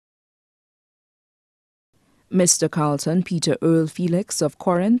Mr. Carlton Peter Earl Felix of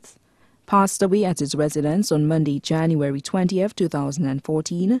Corinth passed away at his residence on Monday, January 20th,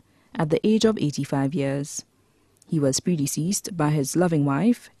 2014, at the age of 85 years. He was predeceased by his loving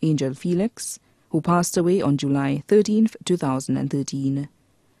wife, Angel Felix, who passed away on July 13th, 2013.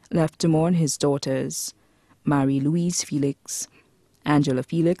 Left to mourn his daughters, Mary Louise Felix, Angela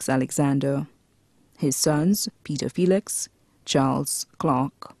Felix Alexander, his sons, Peter Felix, Charles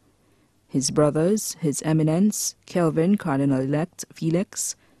Clark, his brothers, His Eminence, Kelvin Cardinal-elect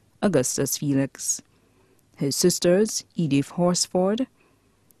Felix, Augustus Felix, his sisters, Edith Horsford,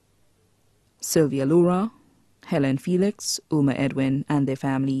 Sylvia Laura, Helen Felix, Uma Edwin, and their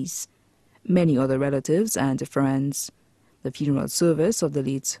families, many other relatives and friends. The funeral service of the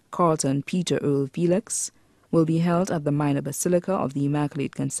late Carlton Peter Earl Felix will be held at the Minor Basilica of the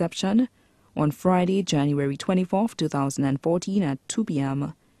Immaculate Conception on Friday, January 24, 2014 at 2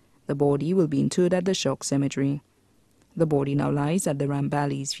 p.m. The body will be interred at the Shock Cemetery. The body now lies at the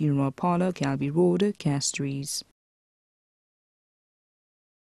Ramballi's Funeral Parlor, Calby Road, Castries.